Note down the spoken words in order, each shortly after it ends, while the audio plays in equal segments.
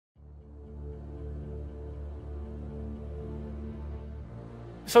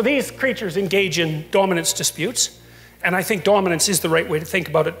So these creatures engage in dominance disputes. And I think dominance is the right way to think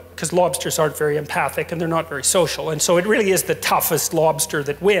about it, because lobsters aren't very empathic and they're not very social. And so it really is the toughest lobster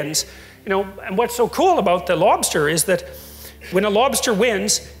that wins. You know, and what's so cool about the lobster is that when a lobster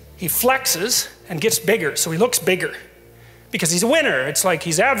wins, he flexes and gets bigger. So he looks bigger because he's a winner. It's like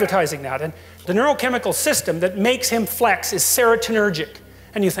he's advertising that. And the neurochemical system that makes him flex is serotonergic.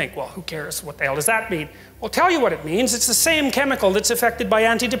 And you think, well, who cares? What the hell does that mean? Well, I'll tell you what it means. It's the same chemical that's affected by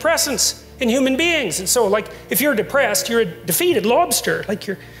antidepressants in human beings. And so, like, if you're depressed, you're a defeated lobster. Like,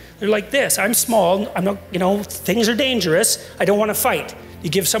 you're like this. I'm small. I'm not, you know, things are dangerous. I don't want to fight. You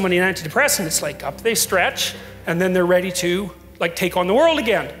give somebody an antidepressant, it's like up they stretch, and then they're ready to, like, take on the world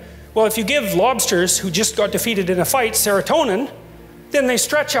again. Well, if you give lobsters who just got defeated in a fight serotonin, then they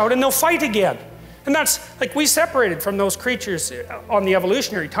stretch out and they'll fight again. And that's, like, we separated from those creatures on the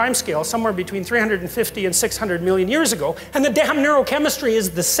evolutionary timescale somewhere between 350 and 600 million years ago, and the damn neurochemistry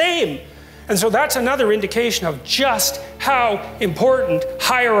is the same. And so that's another indication of just how important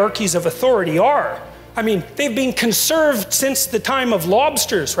hierarchies of authority are. I mean, they've been conserved since the time of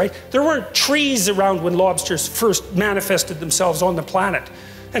lobsters, right? There weren't trees around when lobsters first manifested themselves on the planet.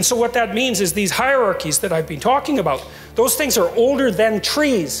 And so what that means is these hierarchies that I've been talking about, those things are older than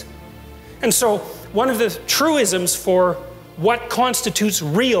trees. And so one of the truisms for what constitutes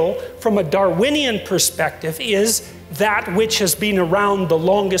real from a Darwinian perspective is that which has been around the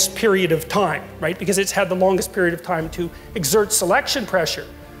longest period of time, right? Because it's had the longest period of time to exert selection pressure.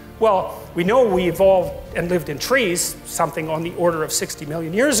 Well, we know we evolved and lived in trees, something on the order of 60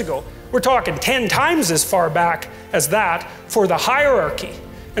 million years ago. We're talking 10 times as far back as that for the hierarchy.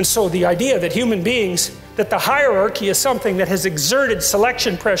 And so the idea that human beings, that the hierarchy is something that has exerted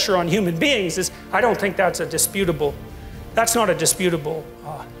selection pressure on human beings is, I don't think that's a disputable, that's not a disputable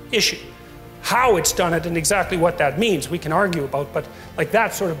issue. How it's done it and exactly what that means, we can argue about, but like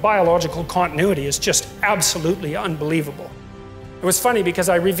that sort of biological continuity is just absolutely unbelievable. It was funny because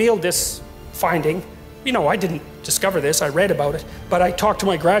I revealed this finding. You know, I didn't discover this, I read about it, but I talked to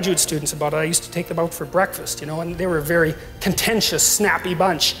my graduate students about it. I used to take them out for breakfast, you know, and they were a very contentious, snappy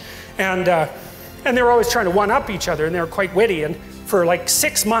bunch. And they were always trying to one-up each other, and they were quite witty. And for like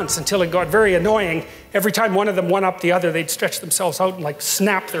 6 months, until it got very annoying, every time one of them one-upped the other, they'd stretch themselves out and like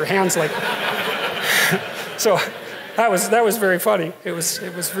snap their hands like... So that was very funny. It was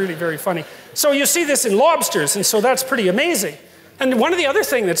really very funny. So you see this in lobsters, and so that's pretty amazing. And one of the other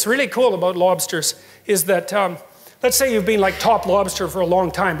things that's really cool about lobsters is that, let's say you've been like top lobster for a long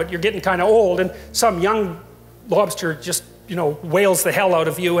time, but you're getting kind of old, and some young lobster just, you know, whales the hell out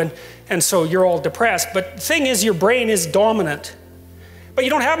of you, and so you're all depressed. But the thing is, your brain is dominant. But you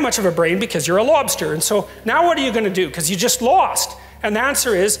don't have much of a brain because you're a lobster. And so now what are you going to do? Because you just lost. And the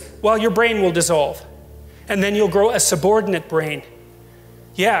answer is, well, your brain will dissolve. And then you'll grow a subordinate brain.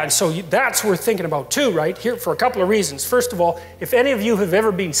 Yeah, and so that's worth thinking about too, right? Here for a couple of reasons. First of all, if any of you have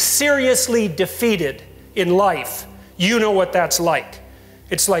ever been seriously defeated in life, you know what that's like.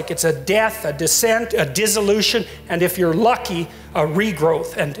 It's like it's a death, a descent, a dissolution, and if you're lucky, a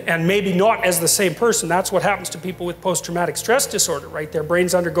regrowth, and maybe not as the same person. That's what happens to people with post-traumatic stress disorder, right? Their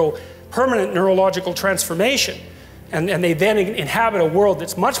brains undergo permanent neurological transformation. And they then inhabit a world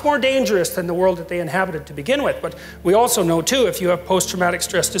that's much more dangerous than the world that they inhabited to begin with. But we also know too, if you have post-traumatic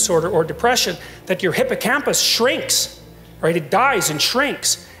stress disorder or depression, that your hippocampus shrinks, right? It dies and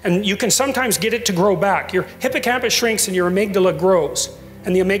shrinks. And you can sometimes get it to grow back. Your hippocampus shrinks and your amygdala grows.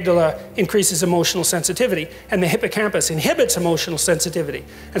 And the amygdala increases emotional sensitivity. And the hippocampus inhibits emotional sensitivity.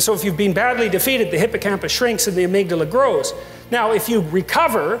 And so if you've been badly defeated, the hippocampus shrinks and the amygdala grows. Now, if you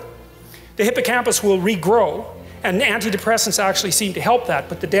recover, the hippocampus will regrow. And antidepressants actually seem to help that,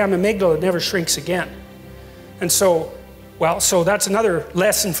 but the damn amygdala never shrinks again. And so, well, so that's another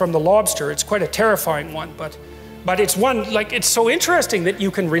lesson from the lobster. It's quite a terrifying one, but it's one, like, it's so interesting that you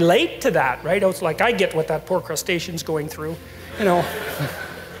can relate to that, right? It's like, I get what that poor crustacean's going through, you know.